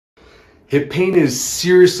Hip pain is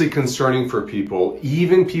seriously concerning for people,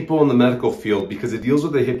 even people in the medical field, because it deals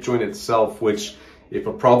with the hip joint itself, which if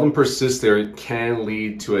a problem persists there, it can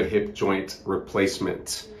lead to a hip joint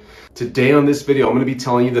replacement. Today on this video, I'm going to be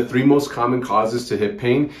telling you the 3 most common causes to hip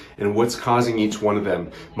pain and what's causing each one of them.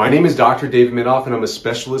 My name is Dr. David Midoff, and I'm a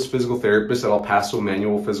specialist physical therapist at Paso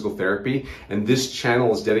Manual Physical Therapy. And this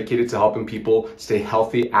channel is dedicated to helping people stay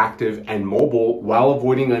healthy, active, and mobile while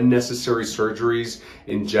avoiding unnecessary surgeries,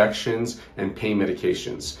 injections, and pain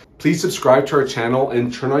medications. Please subscribe to our channel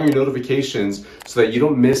and turn on your notifications so that you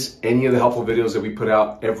don't miss any of the helpful videos that we put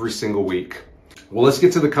out every single week. Well, let's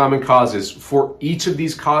get to the common causes. For each of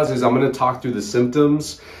these causes, I'm going to talk through the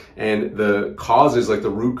symptoms and the causes, like the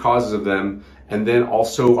root causes of them. And then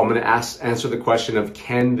also I'm going to answer the question of,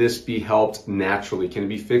 can this be helped naturally? Can it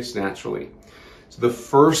be fixed naturally? So the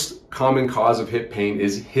first common cause of hip pain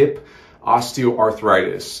is hip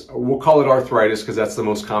osteoarthritis. We'll call it arthritis because that's the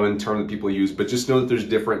most common term that people use, but just know that there's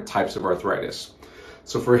different types of arthritis.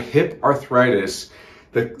 So for hip arthritis,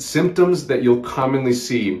 the symptoms that you'll commonly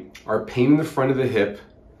see are pain in the front of the hip,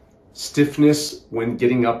 stiffness when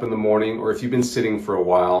getting up in the morning or if you've been sitting for a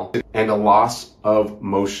while, and a loss of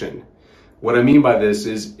motion. What I mean by this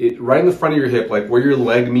is right in the front of your hip, like where your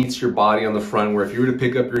leg meets your body on the front, where if you were to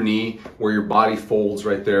pick up your knee, where your body folds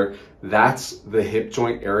right there, that's the hip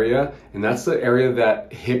joint area. And that's the area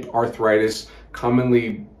that hip arthritis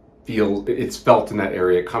commonly it's felt in that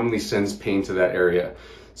area. It commonly sends pain to that area.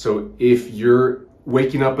 So if you're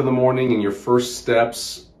waking up in the morning and your first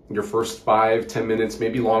steps, your first 5-10 minutes,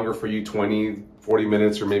 maybe longer for you, 20-40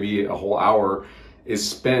 minutes, or maybe a whole hour, is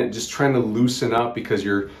spent just trying to loosen up because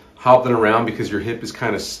you're hopping around because your hip is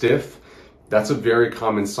kind of stiff, that's a very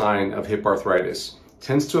common sign of hip arthritis. It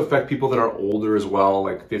tends to affect people that are older as well,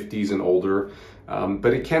 like 50s and older,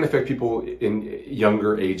 but it can affect people in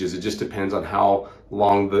younger ages. It just depends on how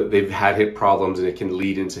long they've had hip problems, and it can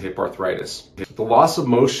lead into hip arthritis. The loss of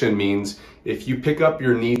motion means if you pick up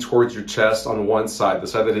your knee towards your chest on one side, the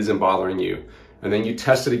side that isn't bothering you, and then you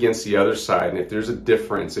test it against the other side, and if there's a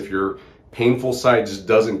difference, if your painful side just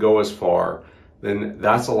doesn't go as far, then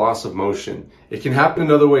that's a loss of motion. It can happen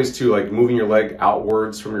in other ways too, like moving your leg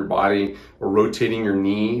outwards from your body or rotating your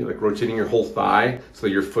knee, like rotating your whole thigh so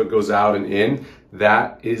that your foot goes out and in.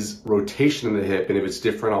 That is rotation in the hip, and if it's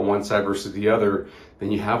different on one side versus the other,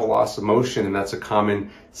 then you have a loss of motion, and that's a common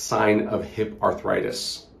sign of hip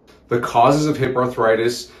arthritis. The causes of hip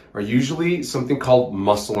arthritis are usually something called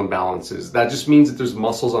muscle imbalances. That just means that there's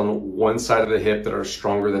muscles on one side of the hip that are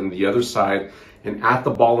stronger than the other side, and at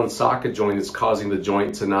the ball and socket joint, it's causing the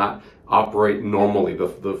joint to not operate normally.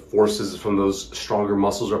 The forces from those stronger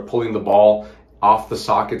muscles are pulling the ball off the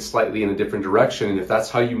socket slightly in a different direction, and if that's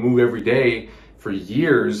how you move every day for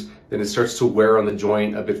years, then it starts to wear on the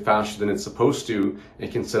joint a bit faster than it's supposed to,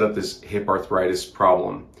 and can set up this hip arthritis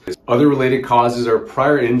problem. Other related causes are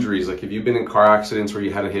prior injuries, like if you've been in car accidents where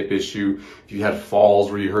you had a hip issue, if you had falls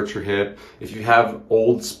where you hurt your hip, if you have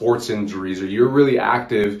old sports injuries, or you're really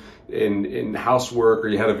active in housework, or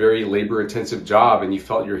you had a very labor-intensive job and you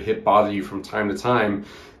felt your hip bother you from time to time,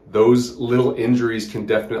 those little injuries can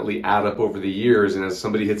definitely add up over the years, and as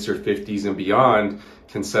somebody hits their 50s and beyond,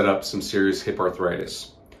 can set up some serious hip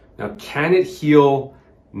arthritis. Now, can it heal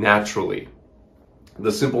naturally?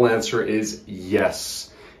 The simple answer is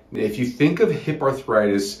yes. If you think of hip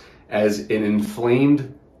arthritis as an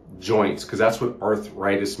inflamed joint, because that's what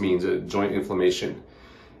arthritis means, a joint inflammation.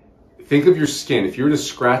 Think of your skin. If you were to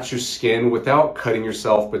scratch your skin without cutting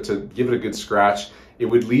yourself, but to give it a good scratch, it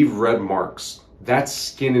would leave red marks. That's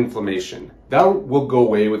skin inflammation. That will go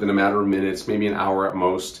away within a matter of minutes, maybe an hour at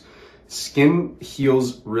most. Skin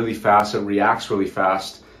heals really fast, it reacts really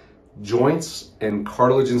fast. Joints and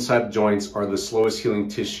cartilage inside joints are the slowest healing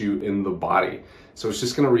tissue in the body. So it's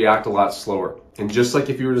just going to react a lot slower. And just like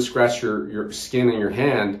if you were to scratch your skin in your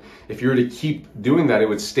hand, if you were to keep doing that, it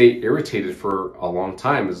would stay irritated for a long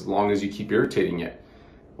time, as long as you keep irritating it.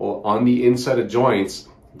 Well, on the inside of joints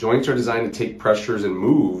are designed to take pressures and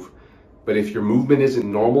move. But if your movement isn't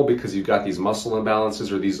normal because you've got these muscle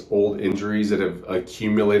imbalances or these old injuries that have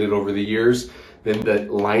accumulated over the years, then the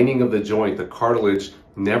lining of the joint, the cartilage,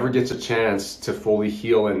 never gets a chance to fully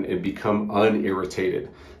heal and become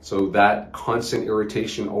unirritated. So that constant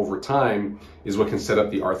irritation over time is what can set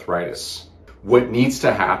up the arthritis. What needs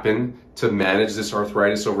to happen to manage this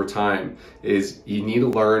arthritis over time is you need to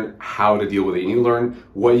learn how to deal with it. You need to learn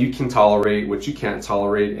what you can tolerate, what you can't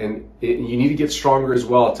tolerate, and you need to get stronger as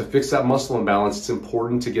well. To fix that muscle imbalance, it's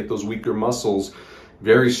important to get those weaker muscles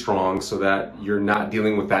very strong so that you're not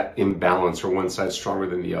dealing with that imbalance or one side stronger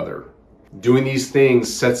than the other. Doing these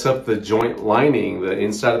things sets up the joint lining, the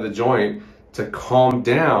inside of the joint, to calm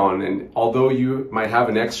down. And although you might have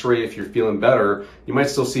an x-ray if you're feeling better, you might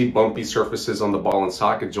still see bumpy surfaces on the ball and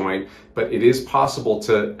socket joint, but it is possible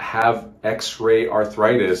to have x-ray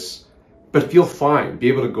arthritis, but feel fine, be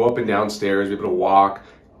able to go up and down stairs, be able to walk,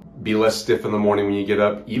 be less stiff in the morning when you get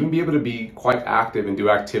up, even be able to be quite active and do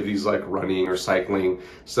activities like running or cycling,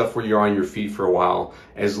 stuff where you're on your feet for a while.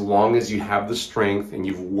 As long as you have the strength and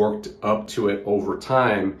you've worked up to it over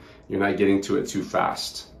time, you're not getting to it too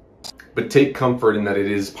fast. But take comfort in that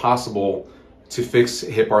it is possible to fix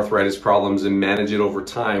hip arthritis problems and manage it over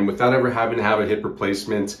time without ever having to have a hip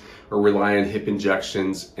replacement or rely on hip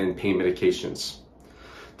injections and pain medications.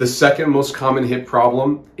 The second most common hip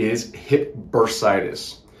problem is hip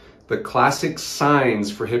bursitis. The classic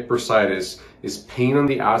signs for hip bursitis is pain on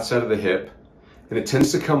the outside of the hip, and it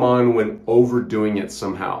tends to come on when overdoing it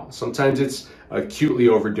somehow. Sometimes it's acutely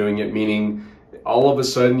overdoing it, meaning all of a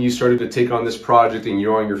sudden you started to take on this project and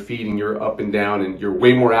you're on your feet and you're up and down and you're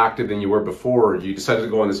way more active than you were before. You decided to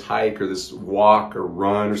go on this hike or this walk or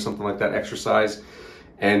run or something like that, exercise,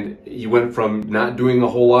 and you went from not doing a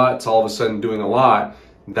whole lot to all of a sudden doing a lot.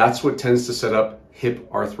 That's what tends to set up hip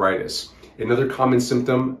arthritis. Another common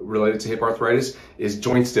symptom related to hip arthritis is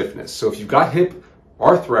joint stiffness. So if you've got hip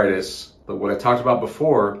arthritis, but what I talked about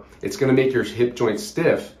before, it's going to make your hip joint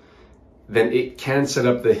stiff, then it can set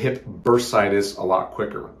up the hip bursitis a lot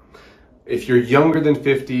quicker. If you're younger than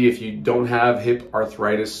 50, if you don't have hip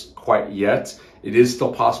arthritis quite yet, it is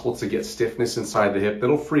still possible to get stiffness inside the hip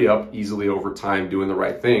that'll free up easily over time doing the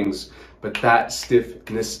right things. But that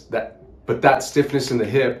stiffness in the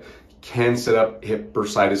hip can set up hip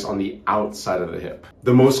bursitis on the outside of the hip.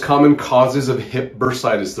 The most common causes of hip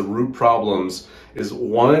bursitis, the root problems, is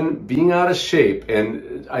one, being out of shape.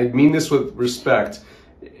 And I mean this with respect.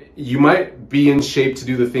 You might be in shape to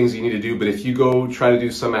do the things you need to do, but if you go try to do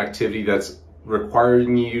some activity that's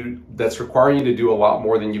requiring you to do a lot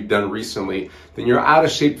more than you've done recently, then you're out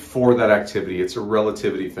of shape for that activity. It's a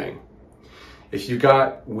relativity thing. If you've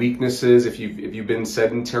got weaknesses, if you've been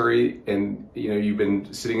sedentary and you've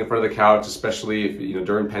been sitting in front of the couch, especially if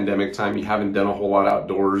during pandemic time you haven't done a whole lot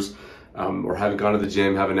outdoors, or haven't gone to the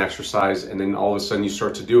gym, haven't exercised, and then all of a sudden you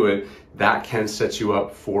start to do it, that can set you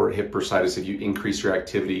up for hip bursitis if you increase your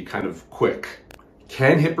activity kind of quick.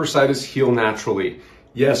 Can hip bursitis heal naturally?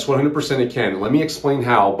 Yes, 100% it can. Let me explain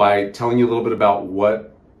how by telling you a little bit about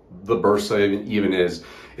what the bursa even is.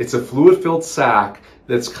 It's a fluid-filled sac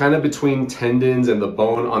that's kind of between tendons and the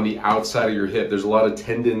bone on the outside of your hip. There's a lot of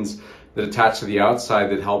tendons that attach to the outside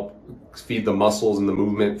that help feed the muscles and the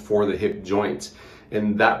movement for the hip joint.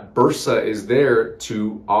 And that bursa is there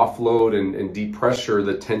to offload and depressure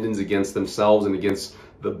the tendons against themselves and against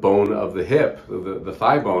the bone of the hip, the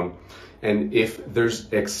thigh bone. And if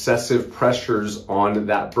there's excessive pressures on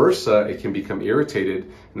that bursa, it can become irritated,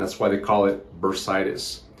 and that's why they call it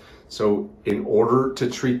bursitis. So in order to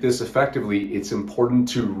treat this effectively, it's important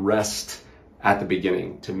to rest at the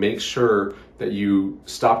beginning, to make sure that you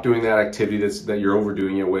stop doing that activity that you're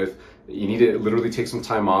overdoing it with. You need to literally take some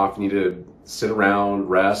time off. You need to sit around,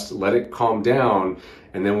 rest, let it calm down.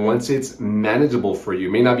 And then once it's manageable for you,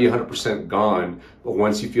 it may not be 100% gone, but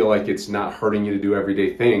once you feel like it's not hurting you to do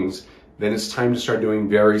everyday things, then it's time to start doing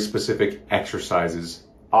very specific exercises.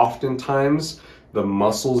 Oftentimes, the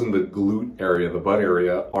muscles in the glute area, the butt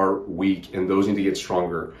area, are weak, and those need to get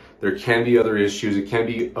stronger. There can be other issues. It can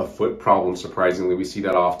be a foot problem, surprisingly. We see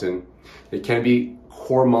that often. It can be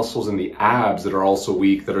core muscles in the abs that are also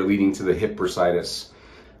weak that are leading to the hip bursitis.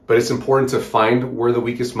 But it's important to find where the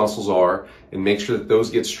weakest muscles are and make sure that those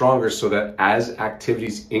get stronger so that as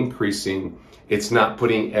activity's increasing, it's not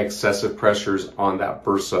putting excessive pressures on that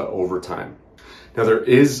bursa over time. Now there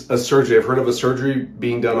is a surgery, I've heard of a surgery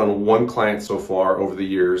being done on one client so far over the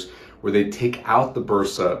years where they take out the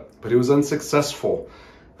bursa, but it was unsuccessful.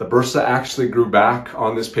 The bursa actually grew back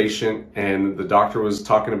on this patient, and the doctor was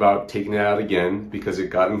talking about taking it out again because it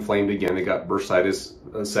got inflamed again. It got bursitis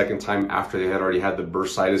a second time after they had already had the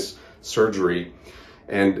bursitis surgery.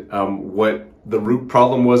 And what the root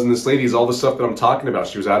problem was in this lady is all the stuff that I'm talking about.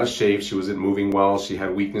 She was out of shape, she wasn't moving well, she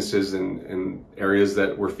had weaknesses in areas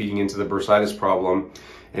that were feeding into the bursitis problem.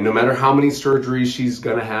 And no matter how many surgeries she's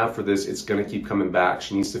gonna have for this, it's gonna keep coming back.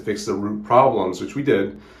 She needs to fix the root problems, which we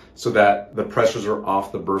did, so that the pressures are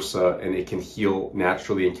off the bursa and it can heal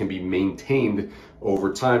naturally and can be maintained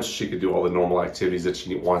over time so she could do all the normal activities that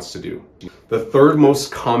she wants to do. The third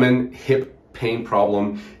most common hip pain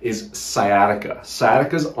problem is sciatica.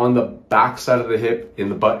 Sciatica is on the back side of the hip in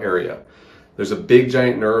the butt area. There's a big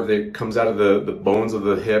giant nerve that comes out of the bones of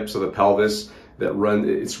the hips or the pelvis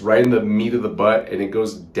it's right in the meat of the butt, and it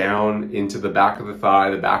goes down into the back of the thigh,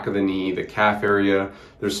 the back of the knee, the calf area.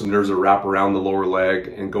 There's some nerves that wrap around the lower leg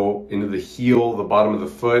and go into the heel, the bottom of the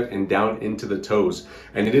foot, and down into the toes.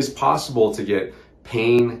 And it is possible to get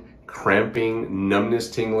pain, cramping, numbness,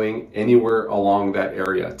 tingling anywhere along that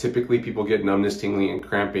area. Typically people get numbness, tingling, and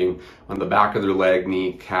cramping on the back of their leg,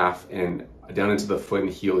 knee, calf, and down into the foot and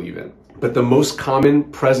heel even. But the most common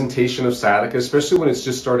presentation of sciatica, especially when it's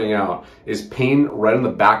just starting out, is pain right on the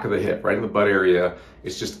back of the hip, right in the butt area.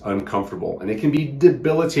 It's just uncomfortable, and it can be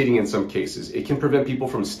debilitating in some cases. It can prevent people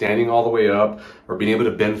from standing all the way up or being able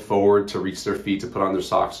to bend forward to reach their feet to put on their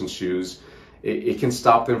socks and shoes. It can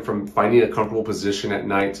stop them from finding a comfortable position at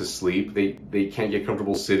night to sleep. They can't get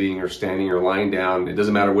comfortable sitting or standing or lying down. It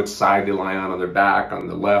doesn't matter which side they lie on their back, on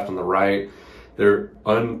the left, on the right. They're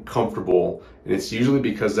uncomfortable, and it's usually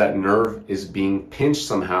because that nerve is being pinched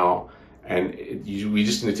somehow, and we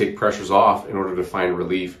just need to take pressures off in order to find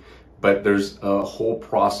relief. But there's a whole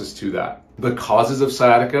process to that. The causes of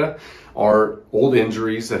sciatica are old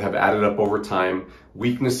injuries that have added up over time,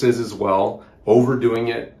 weaknesses as well, overdoing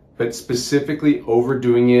it, but specifically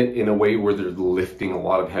overdoing it in a way where they're lifting a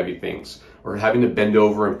lot of heavy things or having to bend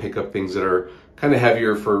over and pick up things that are kind of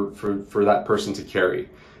heavier for that person to carry.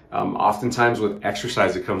 Oftentimes with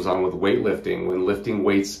exercise it comes on with weightlifting, when lifting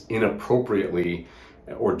weights inappropriately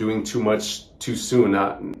or doing too much too soon,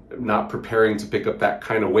 not preparing to pick up that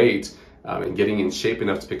kind of weight and getting in shape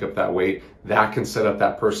enough to pick up that weight, that can set up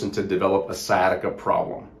that person to develop a sciatica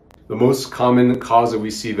problem. The most common cause that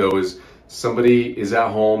we see though is somebody is at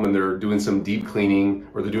home and they're doing some deep cleaning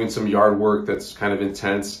or they're doing some yard work that's kind of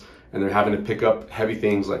intense, and they're having to pick up heavy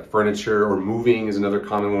things like furniture, or moving is another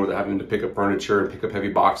common one where they're having to pick up furniture and pick up heavy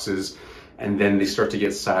boxes, and then they start to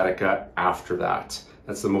get sciatica after that.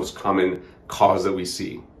 That's the most common cause that we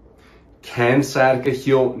see. Can sciatica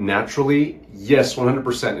heal naturally? Yes,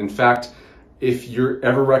 100%. In fact, if you're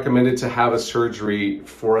ever recommended to have a surgery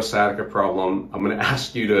for a sciatica problem, I'm going to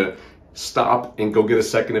ask you to stop and go get a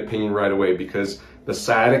second opinion right away, because the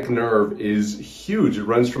sciatic nerve is huge. It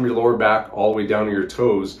runs from your lower back all the way down to your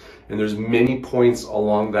toes, and there's many points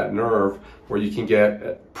along that nerve where you can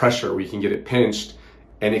get pressure, where you can get it pinched,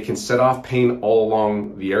 and it can set off pain all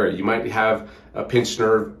along the area. You might have a pinched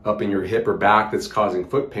nerve up in your hip or back that's causing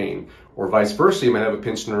foot pain, or vice versa, you might have a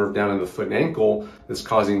pinched nerve down in the foot and ankle that's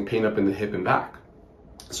causing pain up in the hip and back.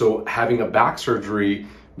 So having a back surgery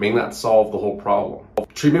may not solve the whole problem.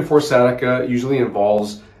 Treatment for sciatica usually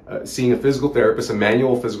involves seeing a physical therapist, a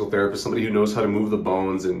manual physical therapist, somebody who knows how to move the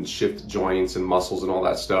bones and shift joints and muscles and all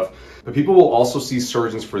that stuff. But people will also see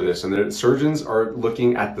surgeons for this, and the surgeons are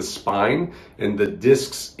looking at the spine and the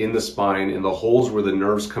discs in the spine and the holes where the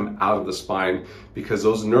nerves come out of the spine, because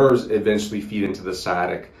those nerves eventually feed into the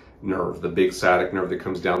sciatic nerve, the big sciatic nerve that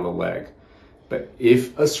comes down the leg. But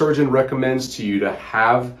if a surgeon recommends to you to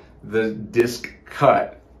have the disc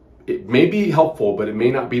cut, it may be helpful, but it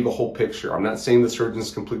may not be the whole picture. I'm not saying the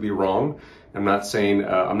surgeon's completely wrong. I'm not saying,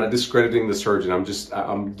 I'm not discrediting the surgeon.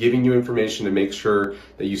 I'm giving you information to make sure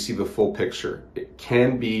that you see the full picture. It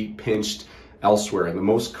can be pinched elsewhere. And the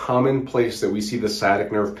most common place that we see the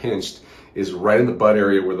sciatic nerve pinched is right in the butt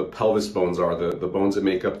area where the pelvis bones are, the bones that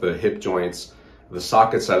make up the hip joints, the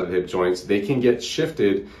socket side of the hip joints. They can get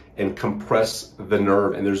shifted and compress the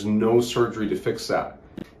nerve, and there's no surgery to fix that.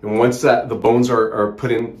 And once the bones are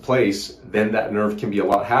put in place, then that nerve can be a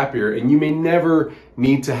lot happier, and you may never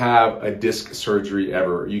need to have a disc surgery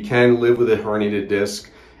ever. You can live with a herniated disc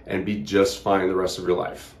and be just fine the rest of your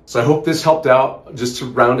life. So I hope this helped out. Just to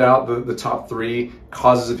round out the top 3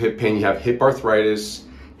 causes of hip pain, you have hip arthritis,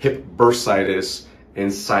 hip bursitis,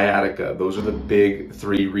 and sciatica. Those are the big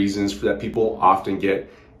 3 reasons that people often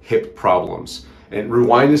get hip problems. And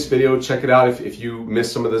rewind this video, check it out if you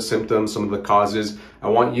missed some of the symptoms, some of the causes. I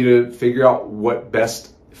want you to figure out what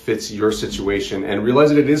best fits your situation, and realize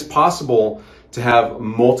that it is possible to have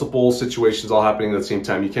multiple situations all happening at the same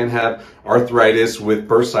time. You can have arthritis with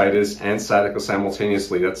bursitis and sciatica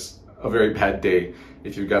simultaneously. That's a very bad day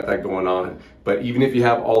if you've got that going on. But even if you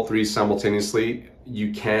have all 3 simultaneously,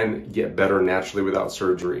 you can get better naturally without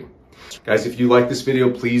surgery. Guys, if you like this video,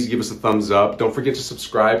 please give us a thumbs up. Don't forget to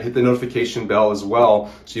subscribe, hit the notification bell as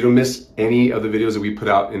well, so you don't miss any of the videos that we put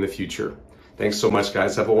out in the future. Thanks so much,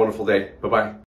 guys. Have a wonderful day. Bye-bye.